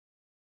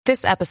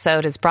This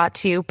episode is brought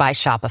to you by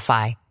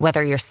Shopify.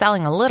 Whether you're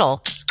selling a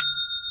little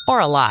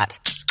or a lot,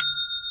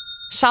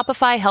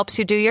 Shopify helps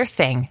you do your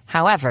thing,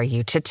 however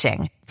you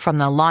cha-ching. From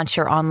the launch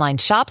your online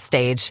shop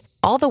stage,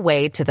 all the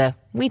way to the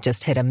we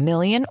just hit 1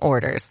 million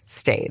orders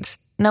stage.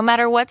 No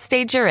matter what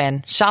stage you're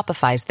in,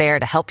 Shopify's there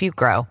to help you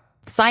grow.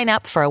 Sign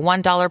up for a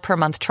 $1 per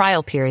month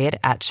trial period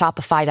at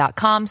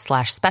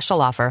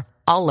shopify.com/special offer,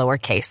 all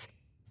lowercase.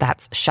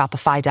 That's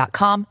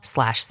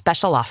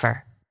shopify.com/special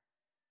offer.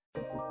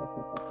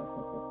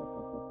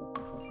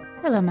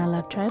 Hello, my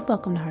love tribe.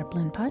 Welcome to Heart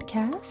Blend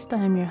Podcast.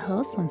 I'm your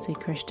host, Lindsay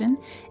Christian,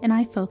 and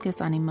I focus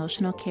on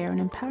emotional care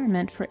and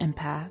empowerment for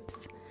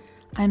empaths.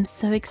 I'm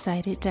so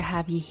excited to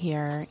have you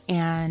here,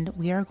 and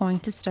we are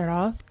going to start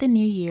off the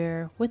new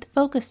year with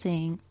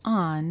focusing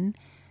on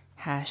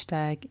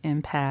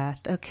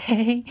 #empath,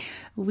 okay?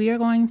 We are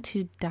going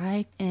to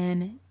dive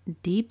in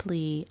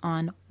deeply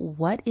on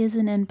what is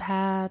an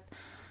empath.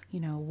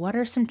 What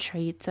are some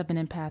traits of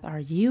an empath? Are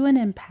you an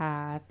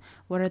empath?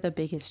 What are the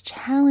biggest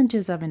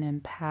challenges of an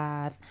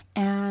empath?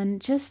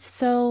 And just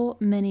so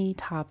many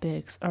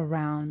topics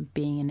around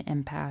being an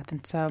empath.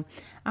 And so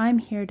I'm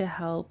here to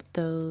help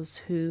those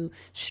who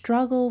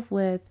struggle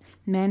with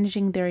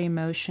managing their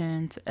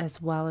emotions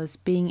as well as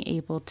being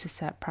able to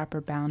set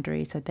proper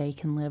boundaries so they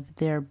can live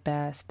their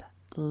best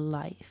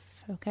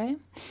life. Okay?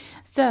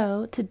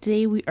 So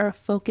today we are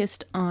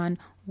focused on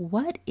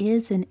what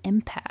is an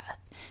empath.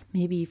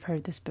 Maybe you've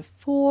heard this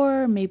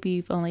before, maybe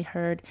you've only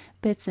heard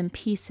bits and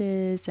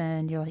pieces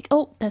and you're like,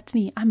 oh, that's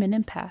me, I'm an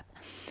empath.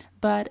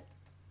 But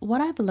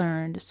what I've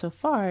learned so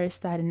far is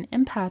that an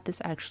empath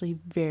is actually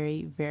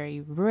very,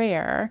 very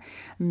rare,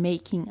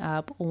 making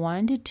up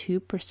 1 to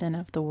 2%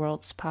 of the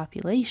world's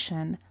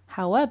population.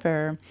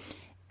 However,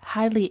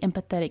 highly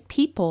empathetic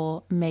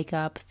people make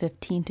up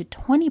 15 to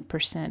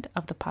 20%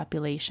 of the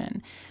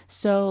population.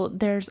 So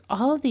there's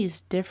all of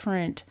these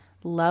different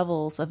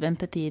levels of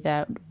empathy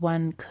that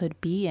one could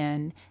be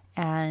in,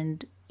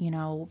 and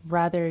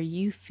whether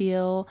you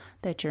feel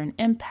that you're an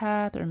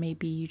empath or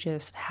maybe you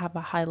just have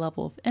a high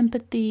level of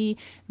empathy,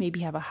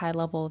 maybe you have a high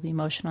level of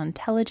emotional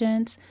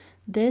intelligence,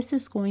 this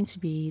is going to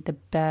be the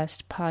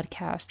best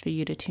podcast for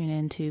you to tune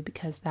into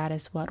because that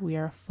is what we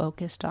are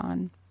focused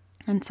on.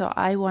 And so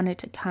I wanted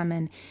to come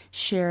and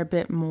share a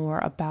bit more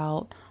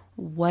about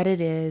what it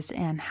is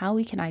and how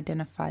we can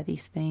identify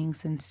these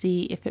things and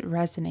see if it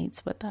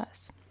resonates with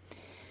us.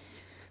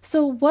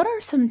 So what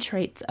are some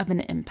traits of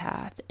an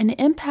empath? An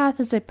empath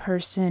is a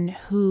person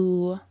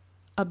who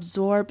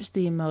absorbs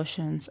the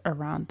emotions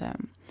around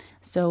them.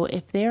 So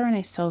if they're in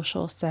a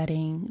social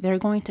setting, they're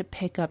going to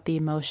pick up the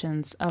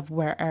emotions of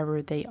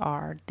wherever they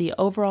are, the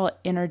overall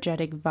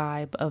energetic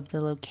vibe of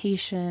the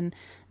location,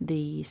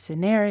 the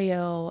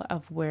scenario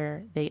of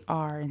where they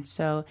are. And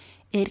so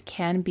it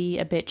can be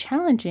a bit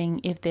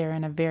challenging if they're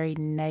in a very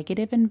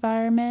negative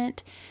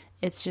environment.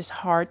 It's just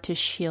hard to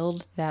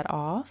shield that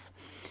off.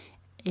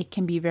 It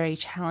can be very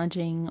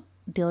challenging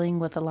dealing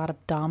with a lot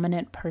of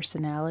dominant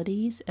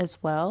personalities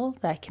as well.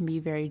 That can be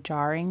very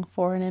jarring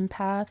for an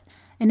empath.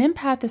 An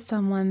empath is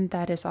someone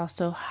that is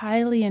also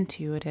highly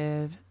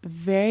intuitive,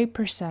 very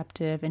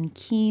perceptive, and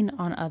keen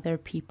on other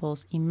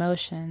people's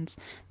emotions.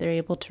 They're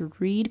able to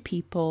read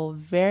people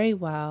very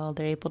well.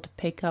 They're able to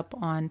pick up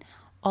on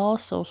all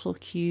social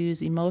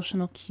cues,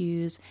 emotional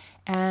cues,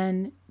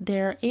 and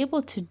they're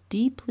able to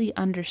deeply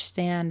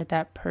understand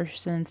that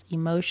person's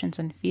emotions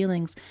and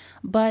feelings.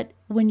 But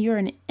when you're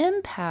an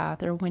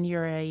empath or when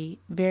you're a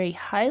very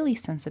highly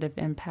sensitive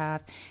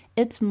empath,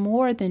 it's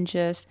more than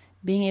just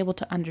being able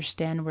to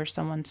understand where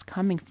someone's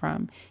coming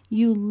from.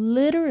 You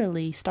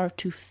literally start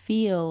to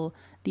feel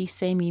the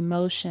same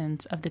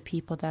emotions of the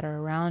people that are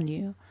around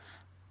you.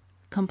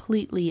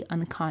 Completely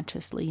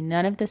unconsciously.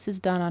 None of this is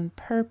done on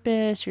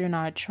purpose. You're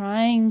not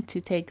trying to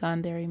take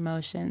on their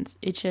emotions.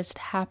 It just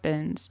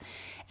happens.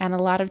 And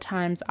a lot of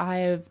times I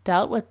have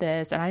dealt with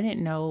this and I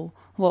didn't know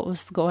what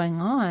was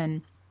going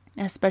on,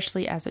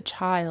 especially as a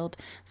child.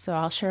 So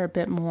I'll share a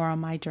bit more on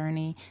my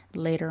journey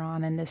later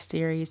on in this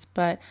series.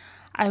 But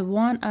I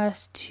want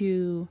us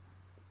to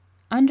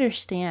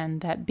understand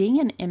that being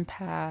an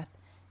empath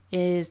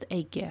is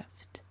a gift.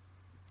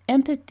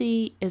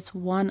 Empathy is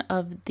one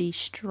of the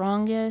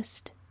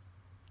strongest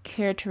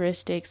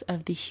characteristics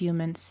of the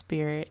human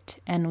spirit,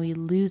 and we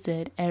lose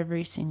it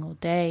every single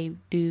day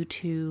due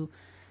to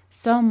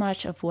so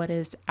much of what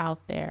is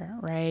out there,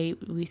 right?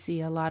 We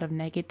see a lot of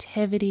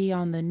negativity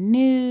on the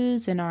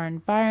news, in our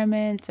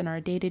environments, in our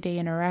day-to-day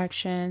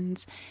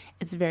interactions.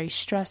 It's very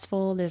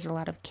stressful. There's a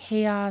lot of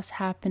chaos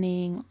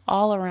happening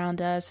all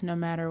around us, no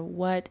matter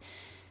what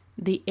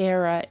the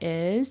era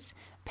is.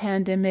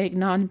 Pandemic,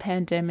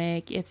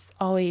 non-pandemic, it's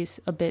always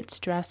a bit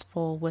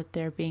stressful with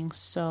there being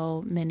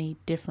so many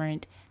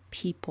different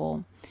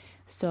people.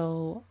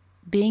 So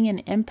being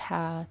an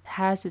empath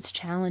has its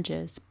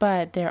challenges,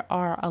 but there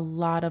are a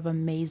lot of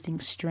amazing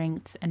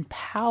strengths and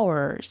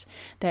powers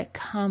that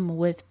come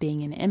with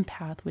being an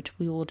empath, which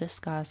we will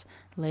discuss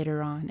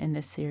later on in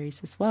this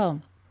series as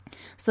well.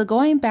 So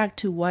going back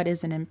to what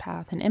is an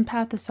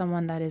empath is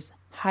someone that is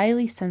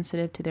highly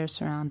sensitive to their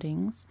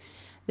surroundings.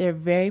 They're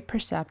very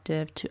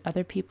perceptive to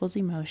other people's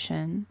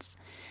emotions.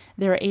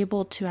 They're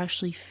able to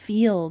actually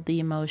feel the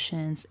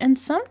emotions. And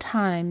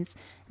sometimes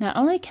not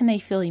only can they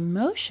feel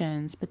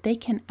emotions, but they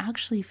can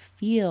actually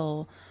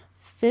feel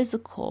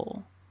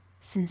physical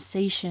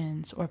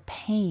sensations or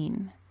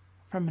pain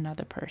from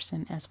another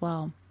person as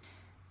well.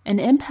 An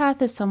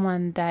empath is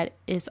someone that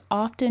is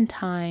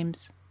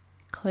oftentimes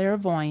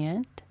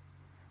clairvoyant,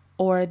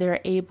 or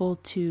they're able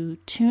to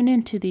tune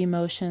into the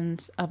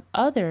emotions of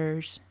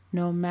others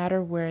no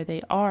matter where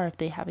they are if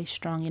they have a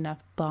strong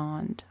enough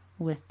bond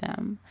with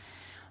them.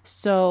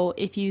 So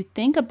if you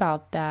think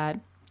about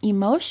that,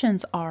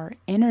 emotions are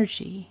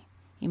energy.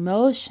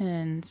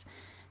 Emotions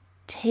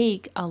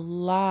take a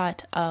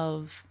lot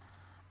of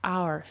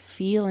our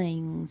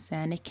feelings,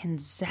 and it can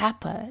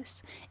zap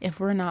us if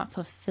we're not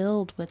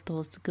fulfilled with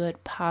those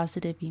good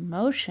positive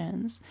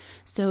emotions.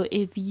 So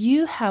if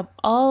you have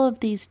all of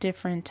these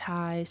different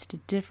ties to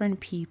different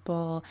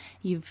people,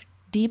 you've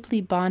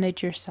deeply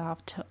bonded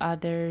yourself to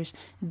others,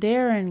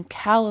 they're in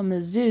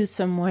Kalamazoo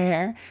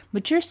somewhere,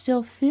 but you're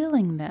still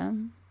feeling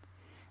them,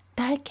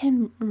 that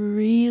can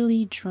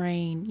really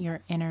drain your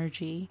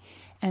energy.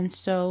 And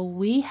so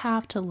we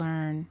have to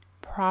learn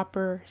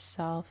proper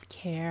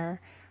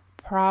self-care,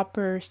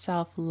 proper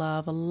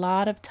self-love. A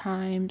lot of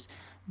times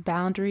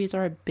boundaries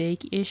are a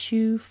big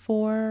issue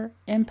for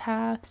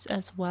empaths,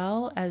 as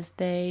well as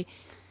they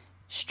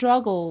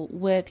struggle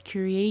with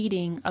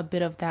creating a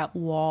bit of that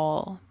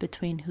wall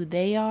between who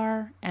they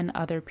are and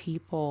other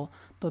people,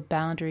 but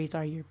boundaries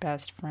are your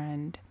best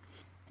friend.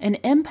 An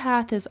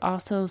empath is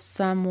also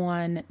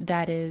someone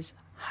that is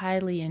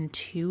highly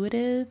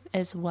intuitive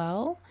as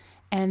well,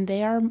 and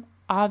they are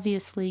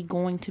obviously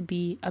going to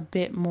be a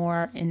bit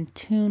more in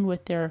tune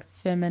with their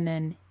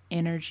feminine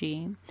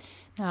energy.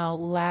 Now,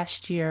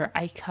 last year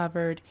I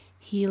covered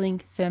healing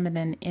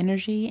feminine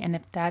energy, and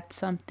if that's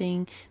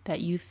something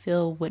that you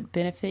feel would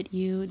benefit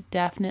you,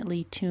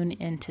 definitely tune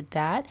into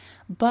that.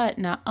 But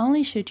not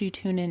only should you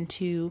tune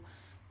into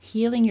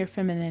healing your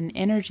feminine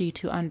energy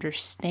to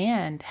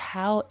understand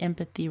how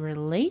empathy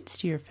relates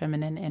to your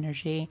feminine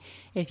energy,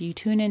 if you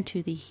tune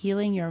into the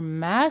healing your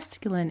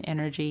masculine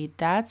energy,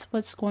 that's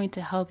what's going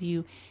to help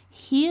you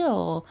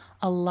heal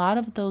a lot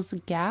of those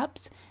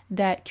gaps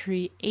that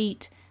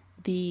create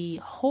the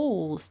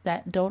holes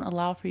that don't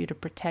allow for you to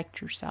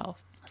protect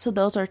yourself. So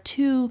those are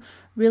two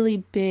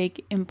really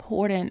big,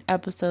 important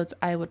episodes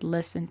I would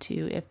listen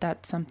to if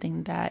that's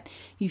something that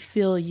you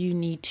feel you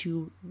need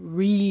to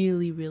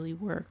really, really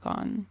work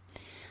on.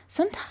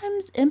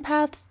 Sometimes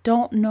empaths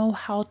don't know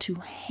how to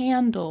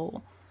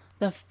handle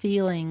the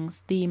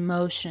feelings, the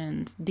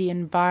emotions, the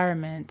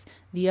environment,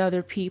 the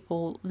other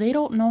people. They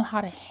don't know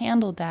how to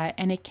handle that,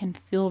 and it can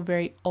feel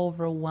very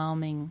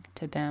overwhelming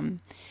to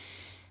them.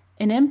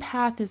 An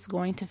empath is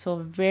going to feel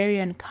very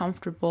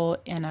uncomfortable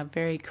in a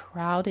very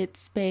crowded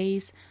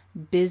space,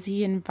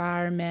 busy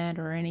environment,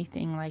 or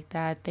anything like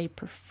that. They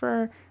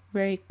prefer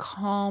very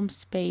calm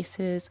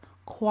spaces,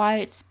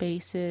 quiet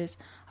spaces.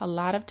 A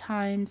lot of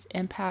times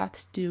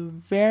empaths do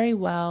very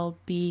well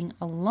being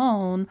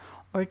alone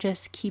or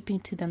just keeping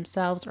to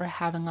themselves or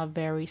having a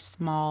very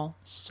small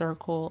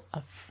circle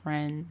of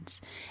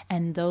friends.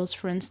 And those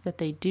friends that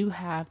they do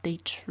have, they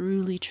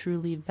truly,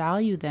 truly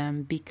value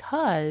them,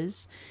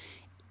 because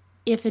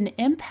if an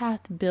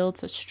empath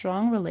builds a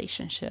strong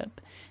relationship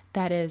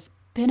that is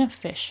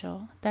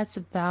beneficial, that's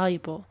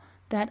valuable,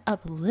 that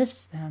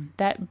uplifts them,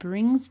 that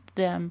brings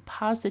them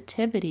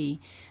positivity,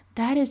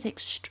 that is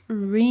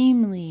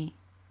extremely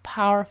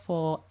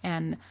powerful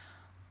and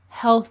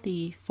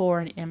healthy for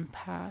an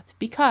empath.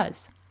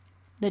 Because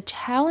the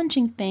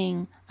challenging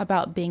thing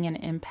about being an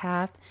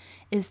empath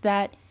is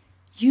that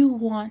you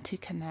want to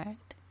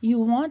connect. You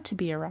want to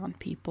be around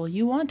people.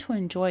 You want to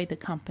enjoy the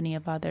company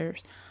of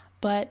others.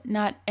 But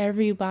not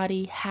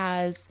everybody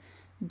has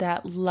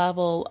that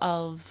level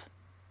of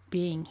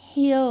being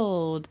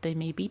healed. They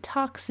may be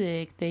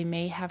toxic. They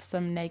may have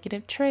some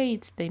negative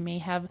traits. They may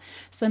have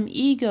some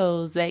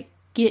egos that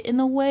get in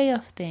the way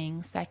of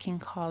things that can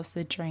cause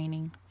the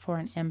draining for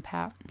an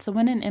empath. So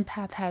when an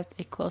empath has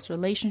a close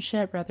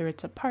relationship, whether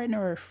it's a partner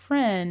or a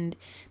friend,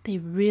 they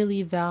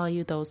really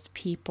value those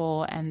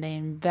people and they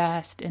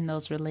invest in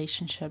those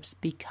relationships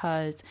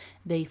because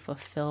they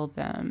fulfill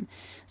them.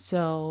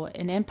 So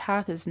an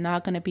empath is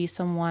not going to be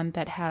someone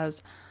that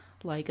has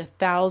like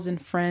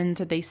 1,000 friends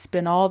that they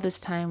spend all this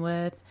time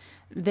with.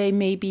 They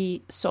may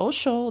be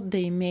social,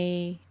 they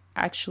may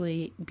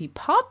actually be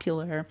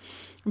popular,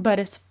 but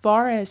as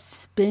far as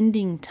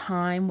spending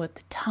time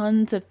with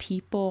tons of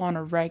people on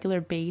a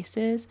regular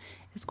basis,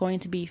 it's going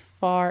to be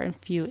far and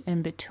few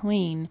in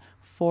between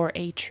for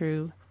a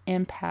true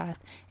empath.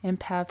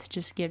 Empaths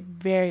just get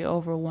very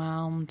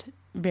overwhelmed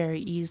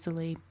very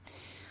easily.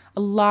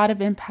 A lot of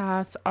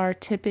empaths are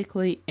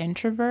typically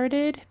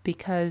introverted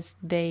because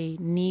they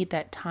need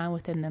that time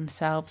within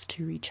themselves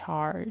to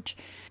recharge.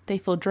 They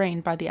feel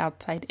drained by the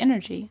outside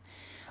energy,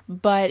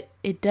 but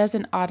it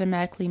doesn't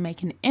automatically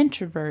make an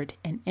introvert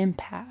an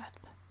empath.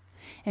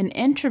 An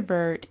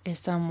introvert is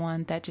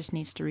someone that just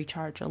needs to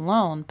recharge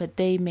alone, but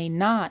they may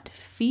not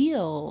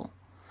feel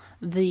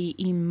the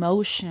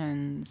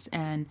emotions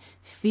and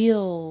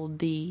feel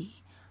the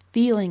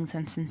feelings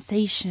and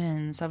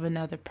sensations of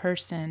another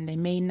person. They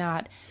may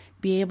not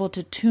be able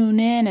to tune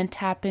in and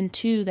tap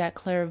into that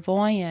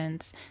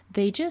clairvoyance.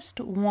 They just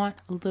want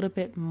a little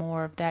bit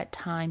more of that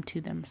time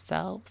to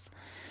themselves.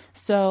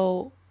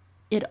 So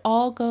it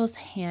all goes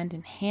hand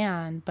in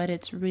hand, but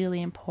it's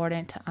really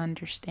important to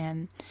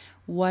understand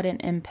what an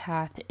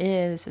empath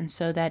is. And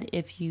so that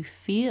if you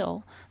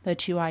feel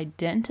that you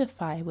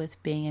identify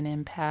with being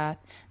an empath,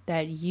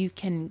 that you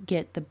can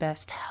get the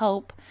best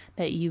help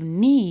that you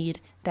need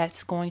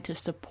that's going to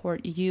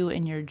support you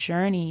in your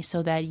journey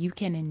so that you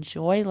can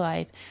enjoy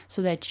life,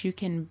 so that you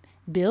can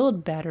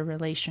build better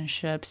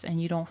relationships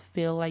and you don't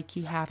feel like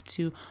you have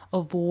to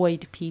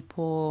avoid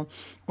people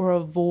or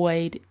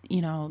avoid,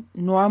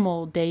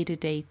 normal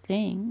day-to-day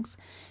things.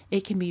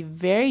 It can be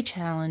very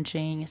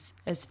challenging,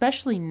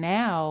 especially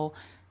now,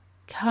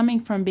 coming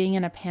from being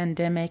in a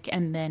pandemic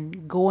and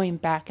then going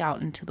back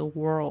out into the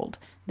world.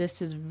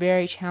 This is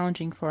very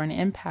challenging for an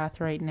empath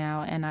right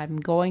now, and I'm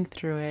going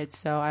through it.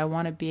 So I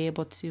want to be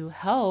able to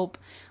help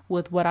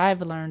with what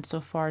I've learned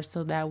so far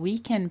so that we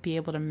can be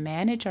able to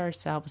manage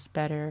ourselves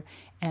better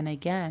and,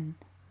 again,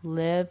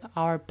 live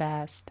our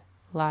best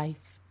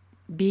life.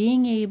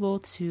 Being able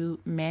to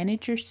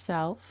manage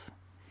yourself,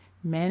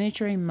 manage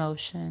your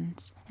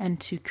emotions, and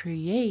to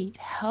create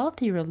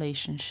healthy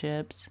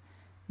relationships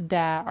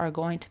that are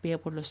going to be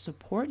able to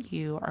support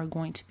you are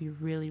going to be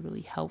really,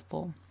 really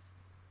helpful.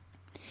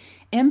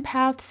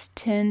 Empaths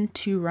tend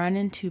to run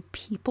into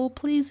people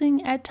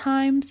pleasing at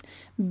times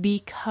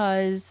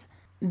because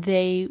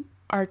they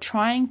are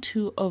trying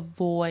to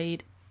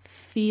avoid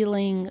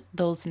feeling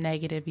those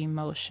negative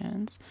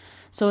emotions.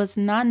 So it's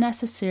not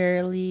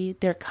necessarily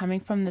they're coming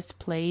from this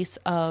place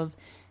of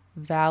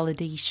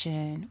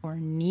validation or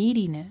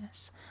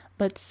neediness,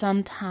 but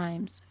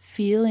sometimes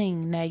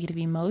feeling negative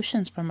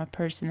emotions from a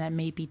person that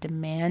may be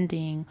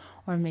demanding,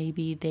 or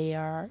maybe they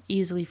are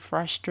easily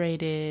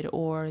frustrated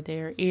or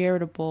they're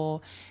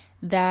irritable,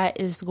 that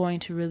is going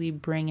to really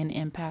bring an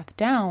empath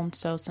down.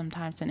 So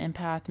sometimes an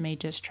empath may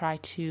just try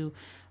to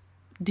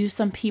do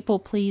some people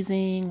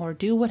pleasing or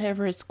do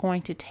whatever it's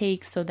going to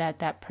take so that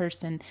that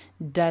person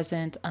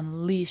doesn't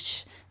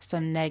unleash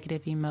some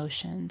negative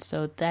emotions.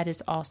 So that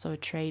is also a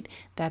trait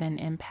that an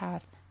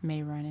empath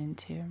may run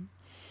into.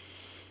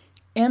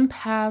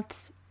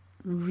 Empaths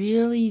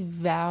really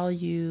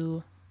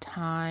value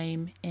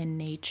time in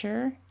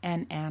nature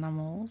and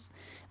animals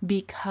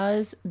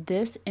because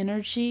this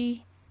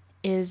energy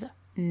is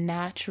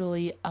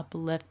naturally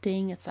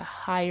uplifting. It's a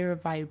higher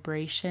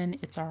vibration.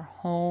 It's our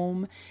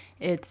home.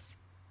 It's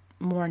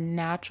more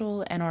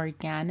natural and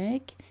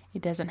organic.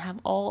 It doesn't have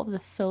all of the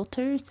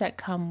filters that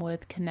come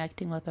with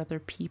connecting with other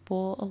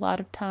people a lot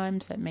of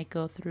times that may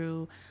go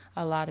through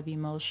a lot of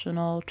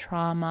emotional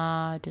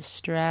trauma,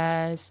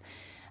 distress,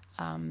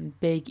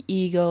 big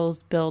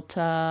egos built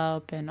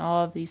up, and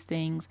all of these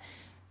things.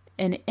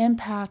 An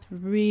empath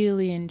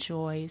really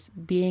enjoys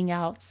being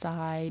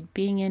outside,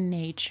 being in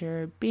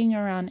nature, being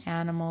around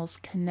animals,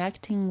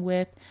 connecting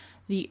with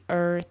the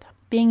earth,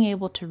 being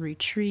able to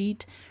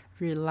retreat,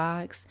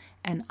 relax,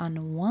 and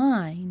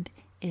unwind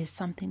is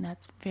something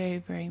that's very,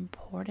 very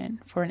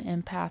important for an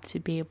empath to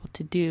be able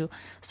to do.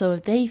 So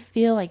if they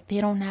feel like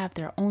they don't have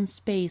their own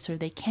space, or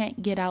they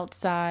can't get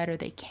outside, or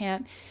they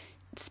can't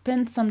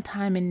spend some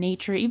time in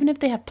nature, even if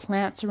they have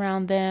plants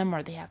around them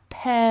or they have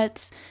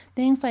pets,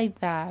 things like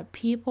that.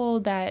 People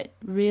that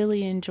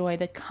really enjoy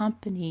the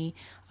company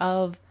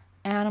of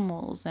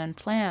animals and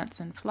plants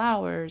and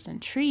flowers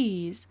and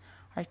trees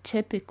are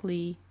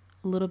typically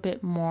a little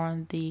bit more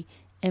on the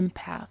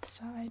empath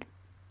side.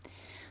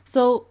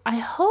 So I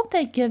hope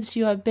that gives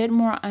you a bit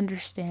more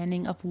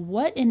understanding of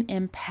what an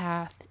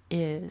empath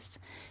is.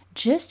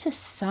 Just to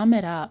sum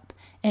it up,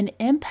 an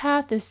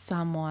empath is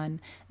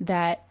someone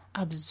that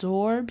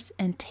absorbs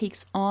and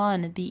takes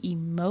on the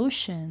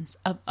emotions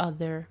of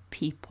other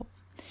people.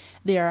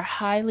 They are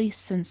highly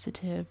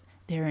sensitive,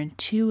 they're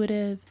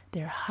intuitive,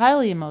 they're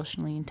highly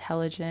emotionally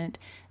intelligent,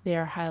 they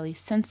are highly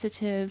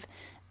sensitive,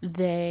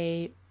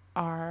 they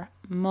are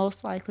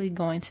most likely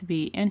going to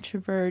be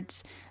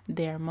introverts,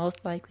 they're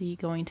most likely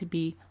going to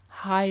be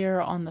higher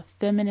on the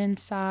feminine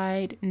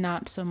side,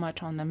 not so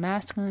much on the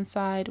masculine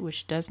side,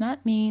 which does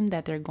not mean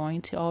that they're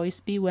going to always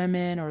be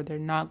women or they're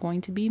not going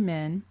to be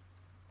men.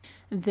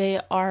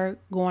 They are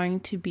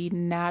going to be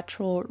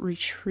natural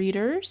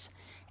retreaters,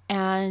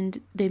 and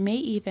they may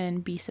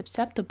even be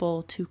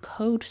susceptible to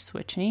code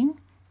switching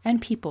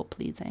and people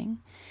pleasing.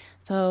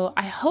 So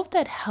I hope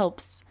that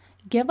helps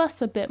give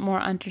us a bit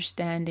more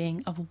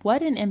understanding of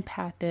what an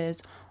empath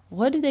is,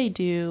 what do they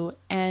do,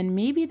 and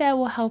maybe that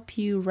will help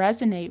you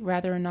resonate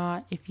whether or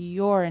not if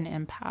you're an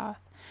empath.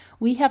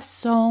 We have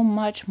so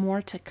much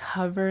more to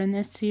cover in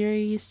this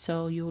series,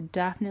 so you'll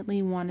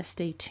definitely want to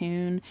stay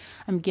tuned.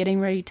 I'm getting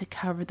ready to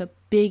cover the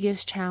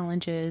biggest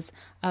challenges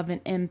of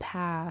an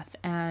empath,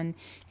 and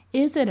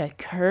Is it a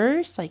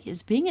curse? Like,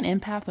 is being an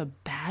empath a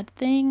bad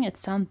thing? It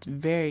sounds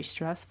very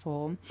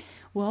stressful.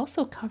 We'll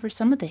also cover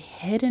some of the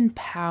hidden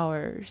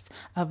powers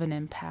of an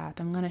empath.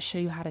 I'm going to show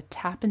you how to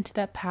tap into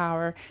that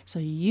power so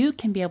you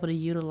can be able to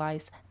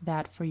utilize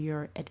that for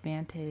your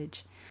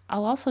advantage.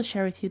 I'll also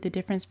share with you the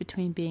difference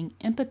between being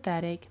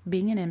empathetic,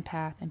 being an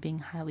empath, and being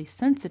highly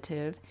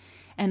sensitive,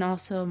 and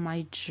also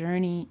my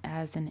journey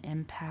as an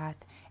empath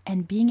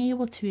and being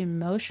able to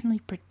emotionally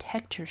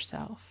protect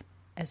yourself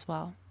as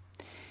well.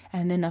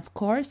 And then, of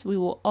course, we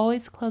will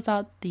always close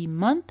out the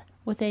month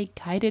with a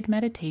guided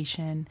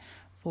meditation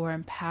for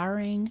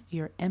empowering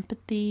your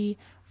empathy,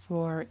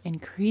 for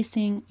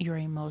increasing your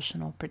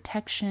emotional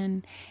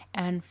protection,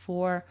 and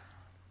for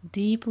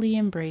deeply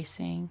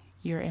embracing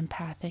your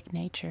empathic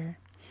nature.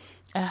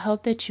 I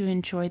hope that you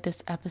enjoyed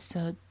this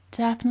episode.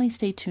 Definitely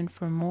stay tuned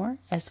for more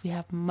as we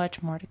have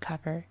much more to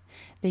cover.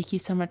 Thank you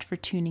so much for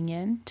tuning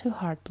in to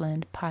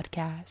Heartblend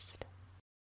Podcast.